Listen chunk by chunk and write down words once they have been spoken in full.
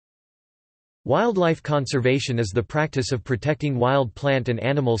Wildlife conservation is the practice of protecting wild plant and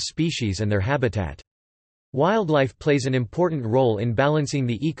animal species and their habitat. Wildlife plays an important role in balancing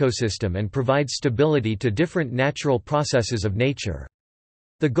the ecosystem and provides stability to different natural processes of nature.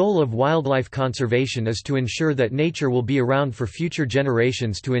 The goal of wildlife conservation is to ensure that nature will be around for future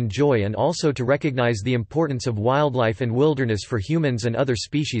generations to enjoy and also to recognize the importance of wildlife and wilderness for humans and other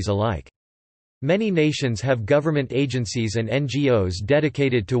species alike. Many nations have government agencies and NGOs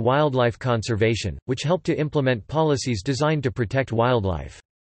dedicated to wildlife conservation, which help to implement policies designed to protect wildlife.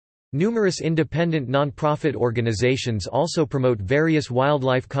 Numerous independent non-profit organizations also promote various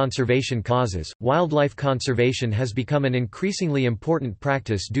wildlife conservation causes. Wildlife conservation has become an increasingly important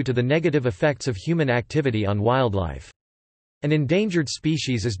practice due to the negative effects of human activity on wildlife. An endangered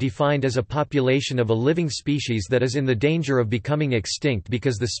species is defined as a population of a living species that is in the danger of becoming extinct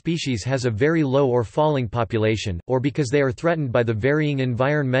because the species has a very low or falling population, or because they are threatened by the varying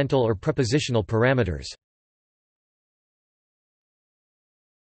environmental or prepositional parameters.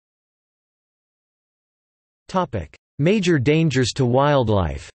 Major dangers to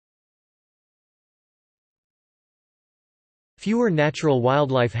wildlife. Fewer natural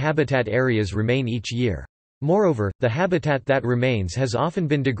wildlife habitat areas remain each year. Moreover, the habitat that remains has often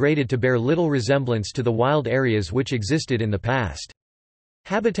been degraded to bear little resemblance to the wild areas which existed in the past.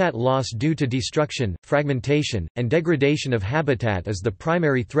 Habitat loss due to destruction, fragmentation, and degradation of habitat is the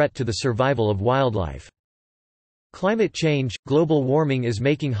primary threat to the survival of wildlife. Climate change. Global warming is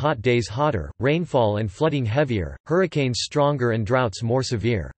making hot days hotter, rainfall and flooding heavier, hurricanes stronger and droughts more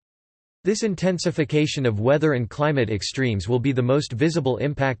severe. This intensification of weather and climate extremes will be the most visible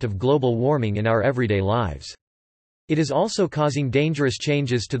impact of global warming in our everyday lives. It is also causing dangerous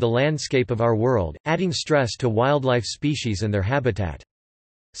changes to the landscape of our world, adding stress to wildlife species and their habitat.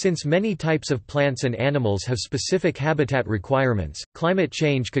 Since many types of plants and animals have specific habitat requirements, climate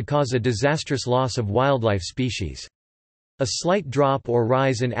change could cause a disastrous loss of wildlife species. A slight drop or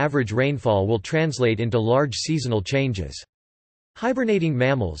rise in average rainfall will translate into large seasonal changes. Hibernating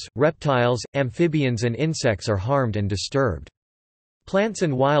mammals, reptiles, amphibians and insects are harmed and disturbed. Plants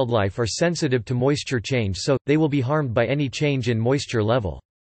and wildlife are sensitive to moisture change, so they will be harmed by any change in moisture level.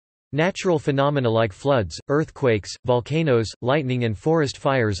 Natural phenomena like floods, earthquakes, volcanoes, lightning and forest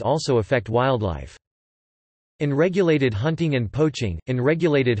fires also affect wildlife. Unregulated hunting and poaching.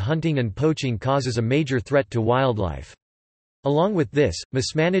 Unregulated hunting and poaching causes a major threat to wildlife. Along with this,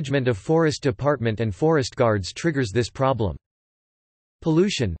 mismanagement of forest department and forest guards triggers this problem.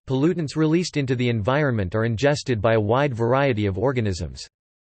 Pollution. Pollutants released into the environment are ingested by a wide variety of organisms.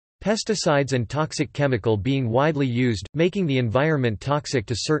 Pesticides and toxic chemical being widely used, making the environment toxic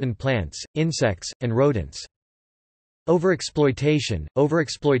to certain plants, insects, and rodents. Overexploitation.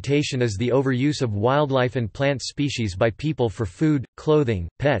 Overexploitation is the overuse of wildlife and plant species by people for food, clothing,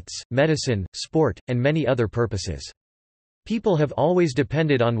 pets, medicine, sport, and many other purposes. People have always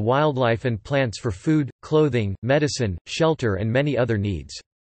depended on wildlife and plants for food, clothing, medicine, shelter and many other needs.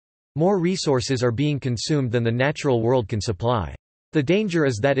 More resources are being consumed than the natural world can supply. The danger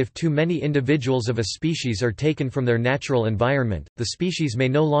is that if too many individuals of a species are taken from their natural environment, the species may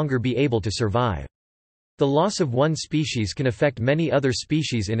no longer be able to survive. The loss of one species can affect many other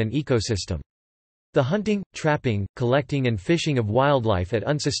species in an ecosystem. The hunting, trapping, collecting and fishing of wildlife at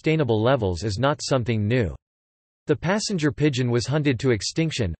unsustainable levels is not something new. The passenger pigeon was hunted to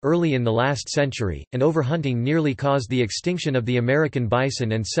extinction, early in the last century, and overhunting nearly caused the extinction of the American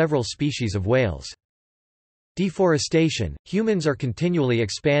bison and several species of whales. Deforestation. Humans are continually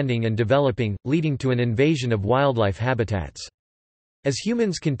expanding and developing, leading to an invasion of wildlife habitats. As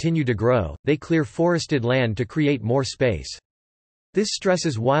humans continue to grow, they clear forested land to create more space. This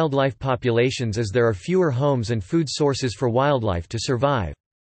stresses wildlife populations as there are fewer homes and food sources for wildlife to survive.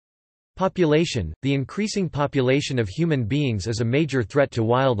 Population. The increasing population of human beings is a major threat to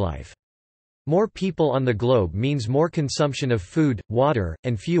wildlife. More people on the globe means more consumption of food, water,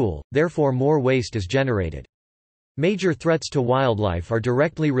 and fuel, therefore more waste is generated. Major threats to wildlife are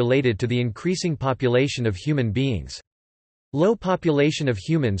directly related to the increasing population of human beings. Low population of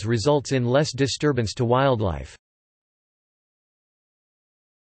humans results in less disturbance to wildlife.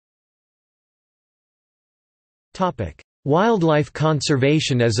 Wildlife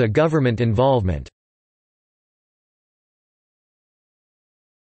conservation as a government involvement.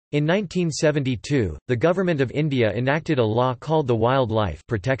 In 1972, the Government of India enacted a law called the Wildlife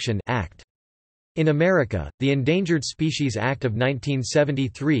Protection Act. In America, the Endangered Species Act of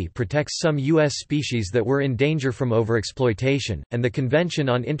 1973 protects some U.S. species that were in danger from overexploitation, and the Convention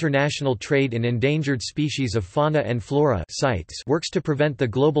on International Trade in Endangered Species of Fauna and Flora (CITES) works to prevent the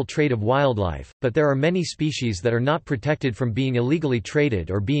global trade of wildlife, but there are many species that are not protected from being illegally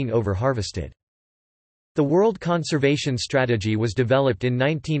traded or being over-harvested. The World Conservation Strategy was developed in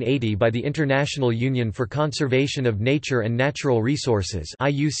 1980 by the International Union for Conservation of Nature and Natural Resources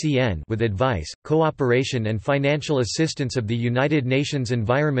 (IUCN) with advice, cooperation and financial assistance of the United Nations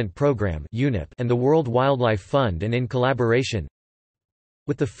Environment Programme (UNEP) and the World Wildlife Fund, and in collaboration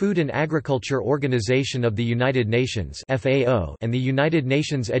with the Food and Agriculture Organization of the United Nations (FAO) and the United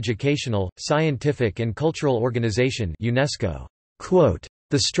Nations Educational, Scientific and Cultural Organization (UNESCO).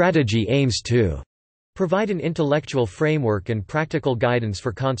 The strategy aims to provide an intellectual framework and practical guidance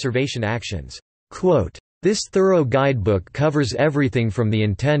for conservation actions. This thorough guidebook covers everything from the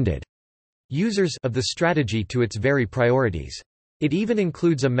intended users of the strategy to its very priorities. It even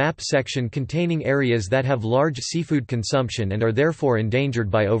includes a map section containing areas that have large seafood consumption and are therefore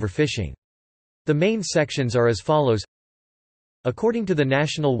endangered by overfishing. The main sections are as follows. According to the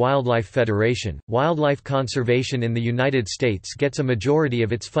National Wildlife Federation, wildlife conservation in the United States gets a majority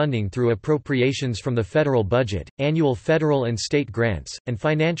of its funding through appropriations from the federal budget, annual federal and state grants, and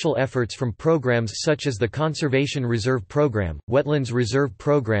financial efforts from programs such as the Conservation Reserve Program, Wetlands Reserve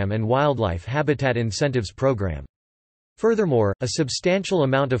Program and Wildlife Habitat Incentives Program. Furthermore, a substantial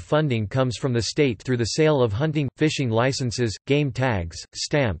amount of funding comes from the state through the sale of hunting, fishing licenses, game tags,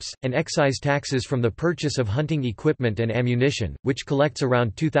 stamps, and excise taxes from the purchase of hunting equipment and ammunition, which collects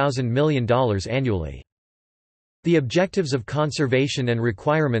around $2,000 million annually. The objectives of conservation and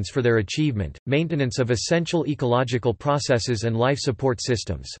requirements for their achievement, maintenance of essential ecological processes and life support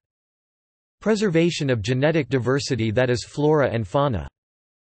systems. Preservation of genetic diversity, that is flora and fauna.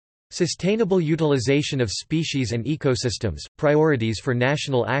 Sustainable utilization of species and ecosystems, priorities for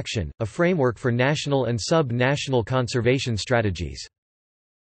national action, a framework for national and sub-national conservation strategies.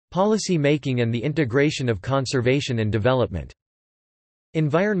 Policy making and the integration of conservation and development.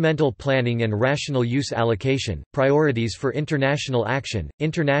 Environmental planning and rational use allocation, priorities for international action,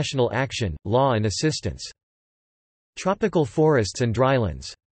 law and assistance. Tropical forests and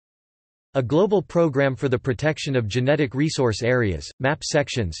drylands. A global program for the protection of genetic resource areas, map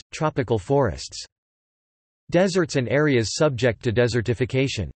sections, tropical forests. Deserts and areas subject to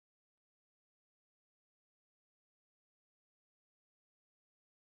desertification.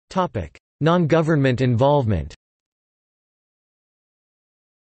 Non-government involvement.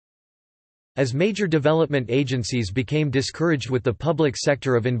 As major development agencies became discouraged with the public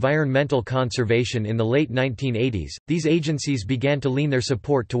sector of environmental conservation in the late 1980s, these agencies began to lean their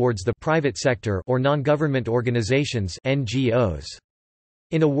support towards the private sector or non-government organizations (NGOs).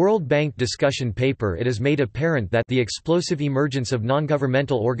 In a World Bank discussion paper, it is made apparent that the explosive emergence of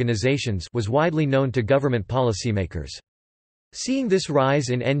non-governmental organizations was widely known to government policymakers. Seeing this rise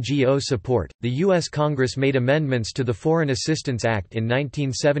in NGO support, the U.S. Congress made amendments to the Foreign Assistance Act in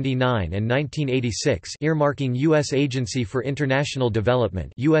 1979 and 1986 earmarking U.S. Agency for International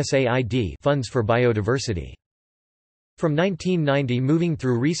Development (USAID) funds for biodiversity. From 1990 moving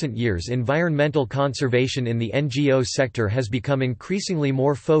through recent years, environmental conservation in the NGO sector has become increasingly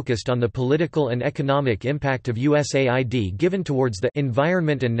more focused on the political and economic impact of USAID given towards the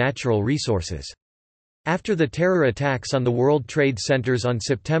environment and natural resources. After the terror attacks on the World Trade Centers on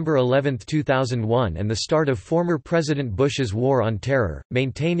September 11, 2001 and the start of former President Bush's War on Terror,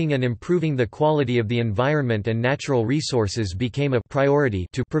 maintaining and improving the quality of the environment and natural resources became a priority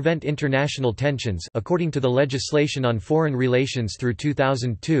to prevent international tensions, according to the legislation on foreign relations through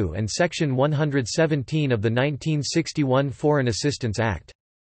 2002 and Section 117 of the 1961 Foreign Assistance Act.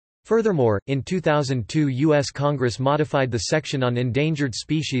 Furthermore, in 2002 U.S. Congress modified the section on endangered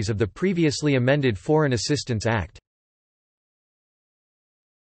species of the previously amended Foreign Assistance Act.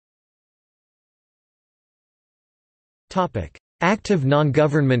 Active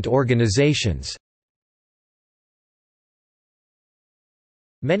non-government organizations.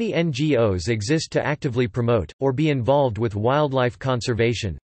 Many NGOs exist to actively promote, or be involved with wildlife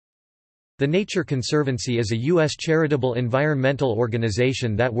conservation. The Nature Conservancy is a U.S. charitable environmental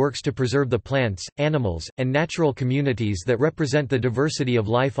organization that works to preserve the plants, animals, and natural communities that represent the diversity of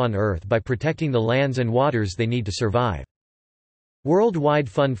life on Earth by protecting the lands and waters they need to survive. Worldwide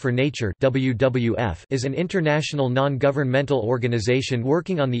Fund for Nature (WWF) is an international non-governmental organization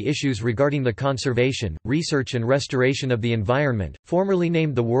working on the issues regarding the conservation, research and restoration of the environment, formerly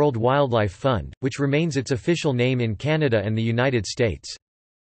named the World Wildlife Fund, which remains its official name in Canada and the United States.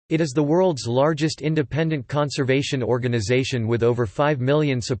 It is the world's largest independent conservation organization with over 5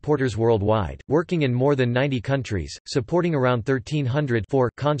 million supporters worldwide, working in more than 90 countries, supporting around 1,300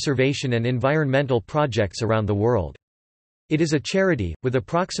 conservation and environmental projects around the world. It is a charity, with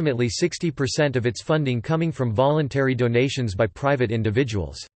approximately 60% of its funding coming from voluntary donations by private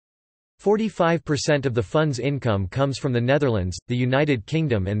individuals. 45% of the fund's income comes from the Netherlands, the United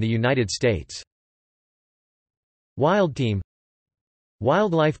Kingdom and the United States. Wild Team,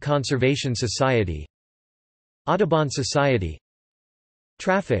 Wildlife Conservation Society, Audubon Society,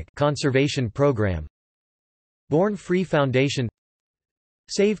 Traffic Conservation Program, Born Free Foundation,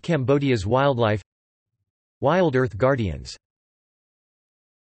 Save Cambodia's Wildlife, Wild Earth Guardians.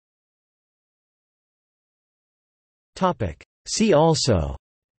 See also: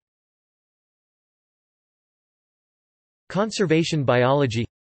 Conservation biology,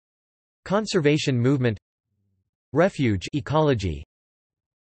 Conservation movement, Refuge ecology,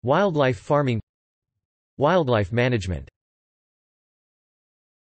 Wildlife farming, Wildlife management.